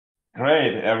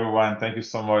Great, everyone. Thank you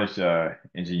so much,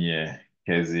 Engineer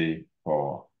Kezie,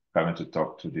 for coming to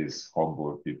talk to these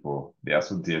humble people. They are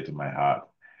so dear to my heart.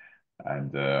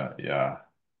 And yeah,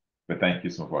 but thank you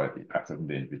so much for accepting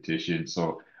the invitation.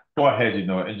 So go ahead,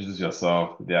 introduce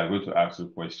yourself. They are going to ask you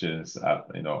questions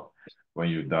when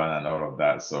you're done and all of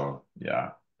that. So yeah,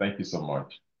 thank you so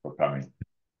much for coming.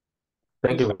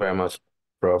 Thank you very much,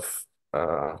 Prof.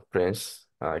 Prince.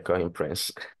 I call him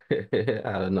Prince. I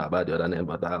don't know about the other name,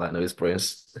 but all I know is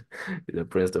Prince. He's a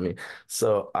prince to me.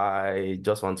 So I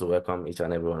just want to welcome each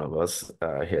and every one of us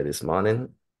here this morning.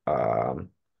 Um,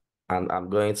 and I'm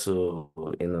going to,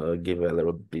 give a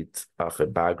little bit of a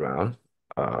background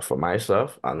for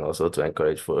myself and also to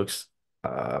encourage folks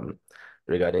um,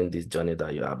 regarding this journey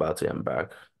that you're about to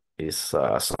embark. Is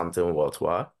something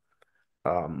worthwhile.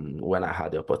 When I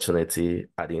had the opportunity,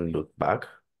 I didn't look back.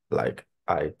 Like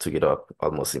I took it up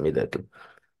almost immediately.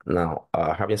 Now,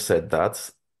 having said that,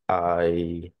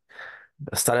 I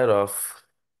started off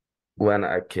when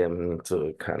I came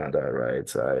to Canada,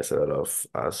 right? I started off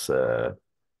as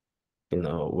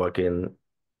working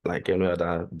like any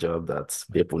other job that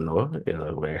people know,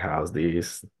 warehouse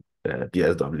this,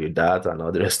 PSW that, and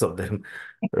all the rest of them,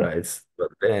 right? But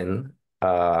then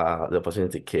the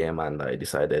opportunity came and I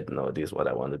decided, no, this is what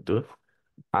I want to do.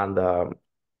 And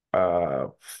uh,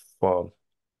 for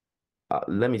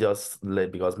let me just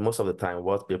let because most of the time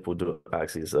what people do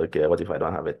ask is, okay, what if I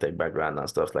don't have a tech background and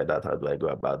stuff like that? How do I go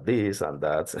about this and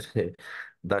that?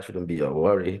 That shouldn't be your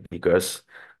worry because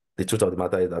the truth of the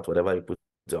matter is that whatever you put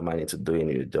your mind into doing,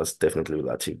 you just definitely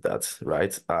will achieve that,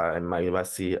 right? In my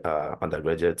university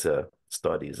undergraduate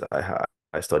studies,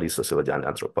 I studied sociology and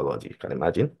anthropology. You can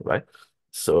imagine, right?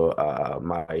 So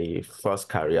my first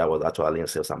career was actually in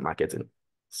sales and marketing,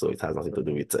 so it has nothing to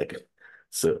do with tech.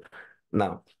 So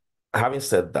now, having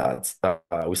said that,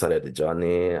 we started the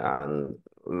journey, and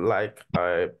like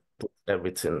I put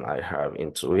everything I have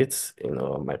into it,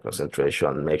 my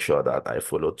concentration, make sure that I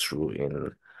follow through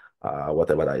in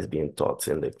whatever that is being taught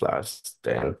in the class,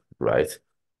 then, right?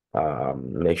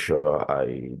 Make sure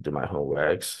I do my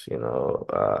homeworks,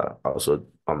 also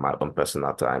on my own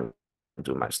personal time,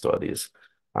 do my studies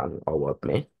and all what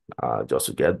may, just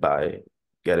to get by,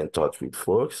 get in touch with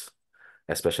folks,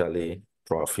 especially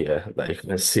Prof here that you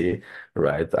can see,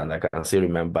 right? And I can still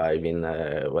remember even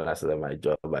when I started my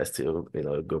job, I still,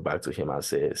 go back to him and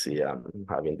say, see, I'm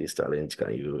having this challenge.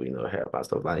 Can you, help and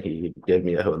stuff? And he gave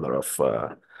me a whole lot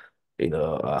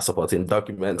of, supporting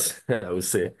documents, I would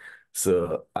say.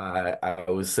 So I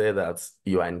would say that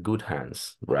you are in good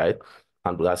hands, right?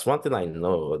 And that's one thing I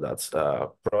know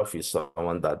that Prof is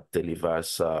someone that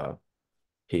delivers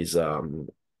his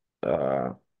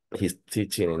uh his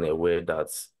teaching in a way that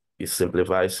it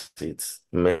simplifies it,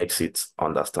 makes it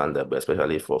understandable,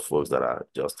 especially for folks that are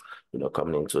just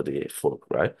coming into the folk,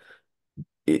 right?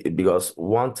 Because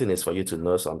one thing is for you to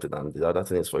know something, and the other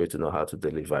thing is for you to know how to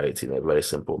deliver it in a very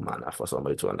simple manner for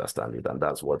somebody to understand it, and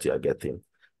that's what you are getting,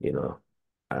 you know,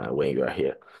 when you are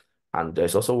here. And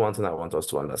there's also one thing I want us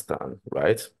to understand,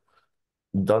 right?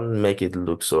 Don't make it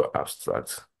look so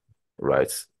abstract,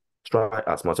 right? Try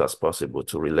as much as possible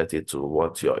to relate it to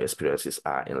what your experiences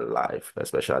are in life,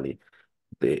 especially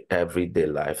the everyday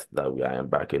life that we are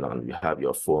embarking on. You have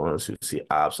your phones, you see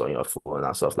apps on your phone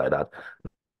and stuff like that.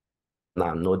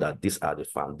 Now know that these are the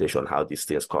foundation, how these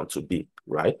things come to be,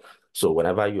 right? So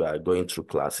whenever you are going through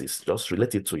classes, just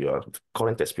relate it to your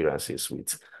current experiences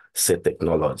with, say,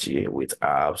 technology, with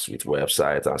apps, with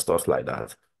websites and stuff like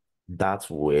that. That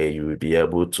way you will be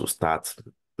able to start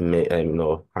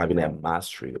having a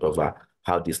mastery over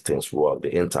how these things work, the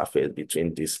interface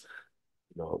between these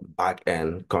back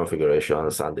end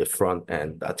configurations and the front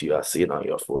end that you are seeing on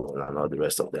your phone and all the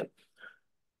rest of them.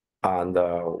 And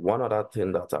one other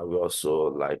thing that I will also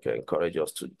like encourage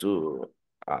us to do,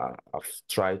 I've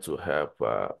tried to help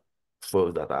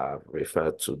folks that are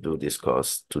referred to do this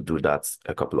course to do that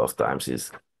a couple of times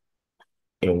is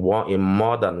in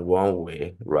more than one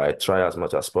way, right? Try as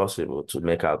much as possible to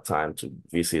make out time to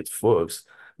visit folks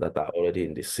that are already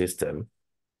in the system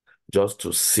just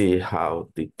to see how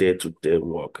the day-to-day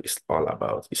work is all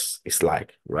about. It's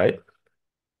like, right?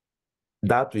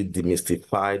 That will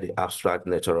demystify the abstract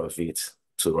nature of it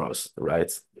to us,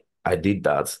 right? I did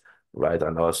that, right?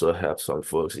 And also help some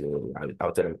folks,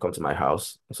 I'll tell them, come to my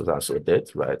house, so and so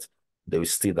date, right? They will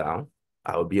sit down.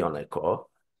 I'll be on a call.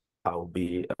 I'll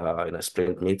be in a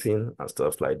sprint meeting and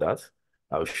stuff like that.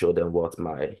 I'll show them what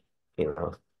my,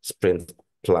 sprint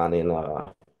planning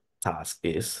task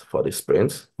is for the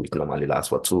sprint, which normally lasts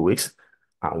for 2 weeks,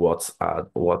 and what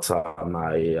are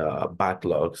my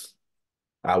backlogs.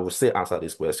 I will say answer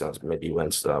these questions maybe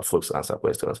when folks answer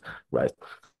questions, right?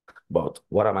 But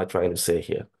what am I trying to say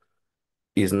here?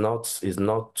 Is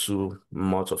not too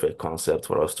much of a concept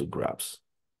for us to grasp.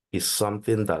 It's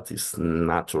something that is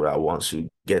natural once you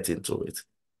get into it,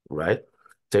 right?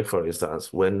 Take, for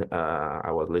instance, when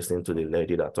I was listening to the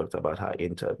lady that talked about her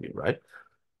interview, right?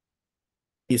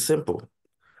 It's simple.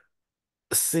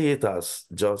 See it as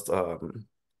just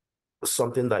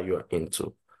something that you're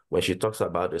into. When she talks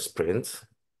about the sprint,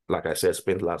 like I said,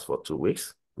 sprint lasts for 2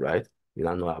 weeks, right? You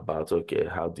don't know about, okay,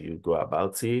 how do you go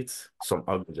about it? Some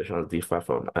organizations differ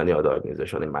from any other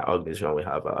organization. In my organization, we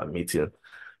have a meeting.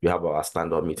 We have our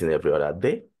stand-up meeting every other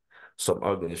day. Some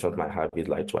organizations might have it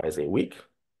like twice a week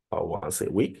or once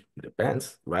a week. It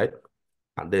depends, right?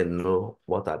 And then know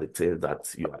what are the things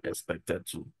that you are expected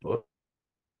to do.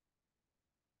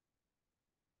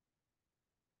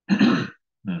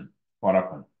 What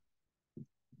happened?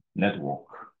 Network.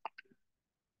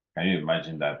 Can you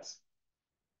imagine that?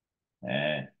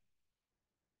 Uh,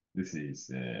 this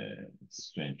is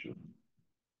strange.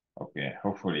 Okay,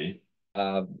 hopefully.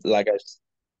 Like I,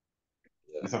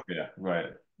 It's okay. Yeah, go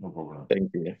ahead. No problem.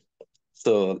 thank you.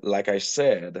 So, like I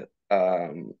said,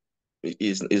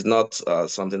 is not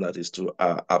something that is too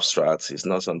abstract. It's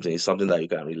not something. It's something that you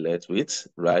can relate with,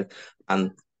 right?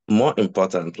 And more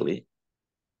importantly,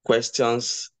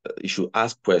 questions. You should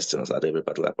ask questions at every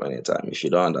particular point in time. If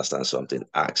you don't understand something,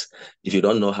 ask. If you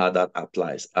don't know how that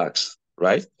applies, ask.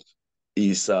 Right?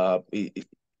 Is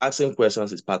asking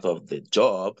questions is part of the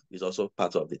job. Is also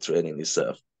part of the training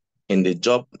itself. In the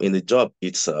job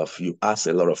itself, you ask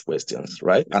a lot of questions,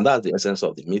 right? And that's the essence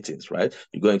of the meetings, right?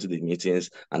 You go into the meetings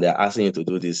and they're asking you to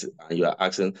do this, and you are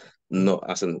asking, no,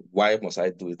 asking, why must I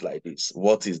do it like this?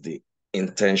 What is the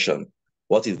intention?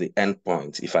 What is the end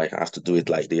point if I have to do it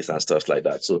like this and stuff like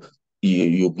that? So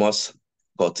you must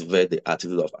cultivate the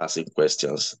attitude of asking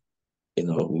questions,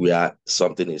 where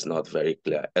something is not very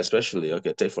clear. Especially,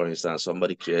 okay, take for instance,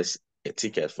 somebody creates a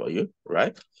ticket for you,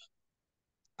 right?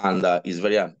 And it's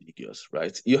very ambiguous,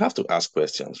 right? You have to ask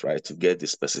questions, right, to get the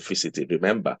specificity.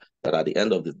 Remember that at the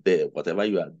end of the day, whatever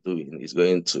you are doing is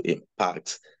going to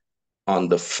impact on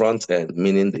the front end,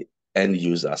 meaning the end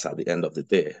users at the end of the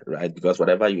day, right? Because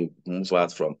whatever you move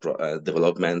out from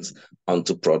development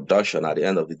onto production, at the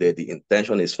end of the day, the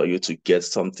intention is for you to get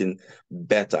something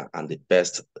better and the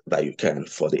best that you can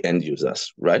for the end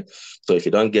users, right? So if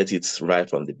you don't get it right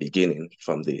from the beginning,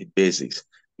 from the basics,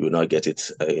 you will not get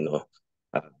it,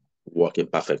 uh, working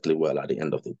perfectly well at the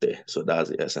end of the day. So that's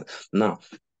the essence. Now,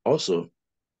 also,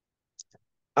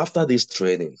 after this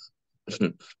training,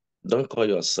 don't call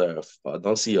yourself or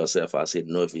don't see yourself as a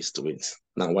novice to it.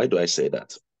 Now, why do I say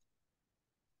that?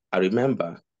 I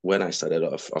remember when I started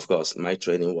off, of course, my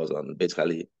training was on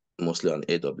basically mostly on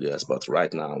AWS, but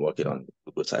right now I'm working on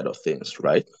the good side of things,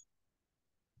 right?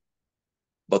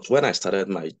 But when I started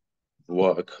my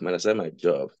work, when I started my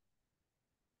job,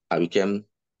 I became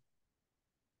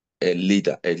a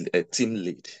leader, a team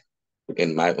lead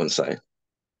in my own side,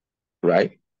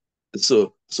 right?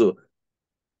 So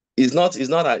it's not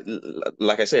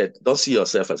like I said, don't see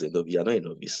yourself as a novice. You're not a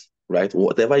novice, right?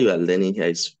 Whatever you are learning here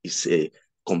is a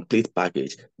complete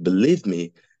package. Believe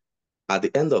me, at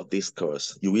the end of this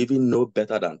course, you even know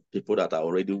better than people that are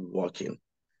already working.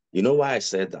 You know why I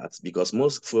said that? Because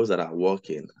most folks that are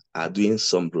working are doing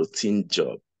some routine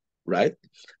job, right?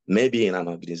 Maybe in an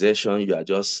organization, you are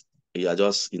just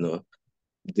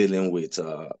dealing with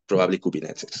probably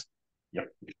Kubernetes.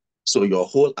 Yep. So your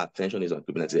whole attention is on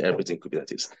Kubernetes, everything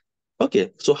Kubernetes.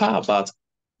 Okay, so how about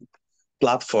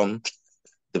platform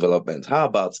development? How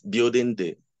about building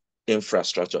the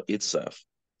infrastructure itself?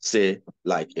 Say,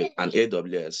 like an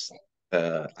AWS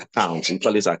account. We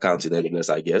call it account in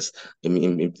AWS, I guess. In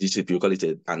GCP, we call it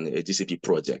a GCP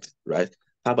project, right?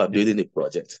 How about building the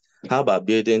project? How about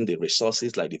building the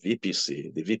resources like the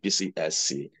VPC, the VPC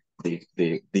SC,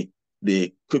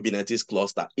 the Kubernetes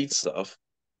cluster itself,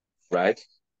 right?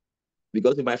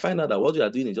 Because you might find out that what you are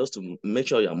doing is just to make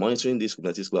sure you're monitoring this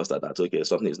Kubernetes cluster, that, okay,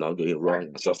 something is not going wrong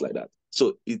and stuff like that.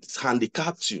 So it's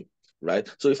handicapped you, right?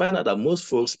 So you find out that most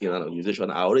folks in an organization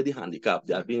are already handicapped.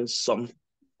 They are being some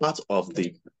part of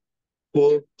the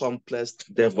whole complex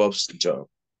DevOps job.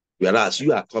 Whereas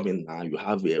you are coming now, you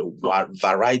have a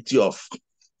variety of,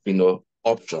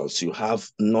 options. You have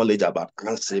knowledge about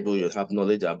Ansible, you have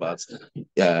knowledge about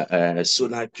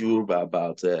SonarQube,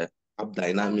 about App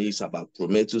Dynamics, about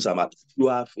Prometheus, you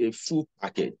have a full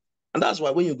package. And that's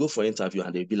why when you go for interview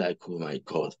and they'll be like, oh my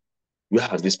God, where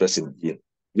has this person been?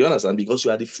 You understand? Because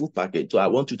you are the full package. So I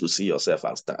want you to see yourself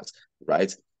as that,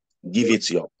 right? Give it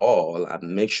your all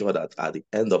and make sure that at the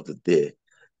end of the day,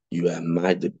 you are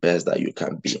the best that you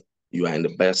can be. You are in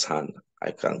the best hand.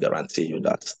 I can guarantee you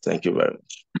that. Thank you very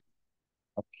much.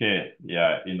 Okay,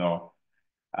 yeah,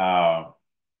 uh,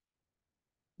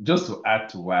 just to add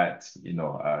to what,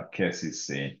 Kes is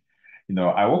saying,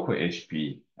 I work with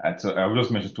HP, and so I will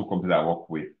just mention two companies I work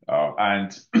with.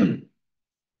 And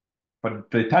for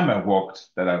the time I worked,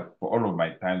 for all of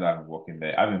my time that I'm working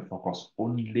there, I've been focused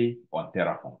only on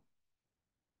Terraform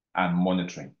and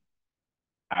monitoring,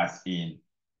 as in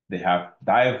they have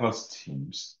diverse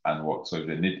teams and what. So if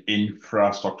they need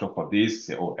infrastructure for this,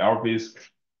 say, oh, Elvis,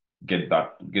 get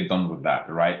done with that,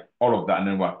 right? All of that, and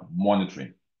then what?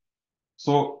 Monitoring.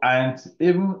 So, and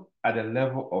even at the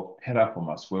level of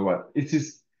Terraform as well,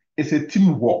 it's a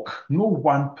teamwork. No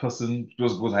one person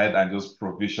just goes ahead and just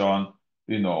provision,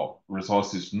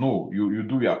 resources. No, you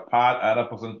do your part, another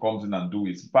person comes in and do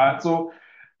his part. So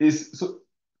it's so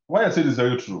what I said is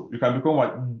very true. You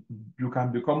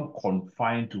can become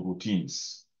confined to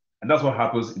routines. And that's what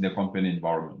happens in the company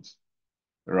environment,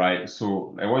 right?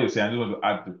 So, like what you're saying, I just want to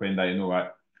add to the point that you know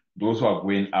what, those who are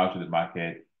going out to the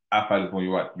market after this point,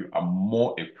 you are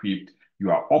more equipped, you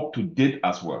are up to date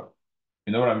as well.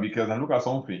 You know what I mean? Because I look at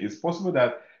something, it's possible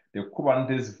that the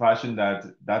Kubernetes version that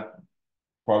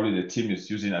probably the team is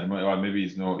using at the moment, or maybe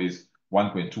is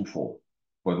 1.24,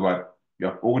 but what you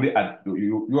are already at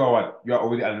you are what you are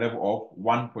already at a level of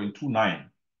 1.29,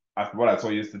 as what I saw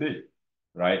yesterday,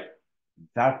 right?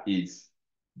 That is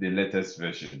the latest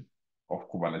version of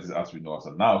Kubernetes as we know as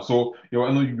of now. So you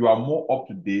are more up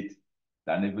to date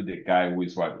than even the guy who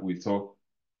is what we so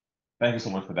thank you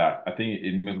so much for that. I think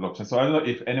it makes a lot of sense. So I don't know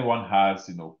if anyone has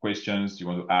questions you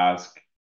want to ask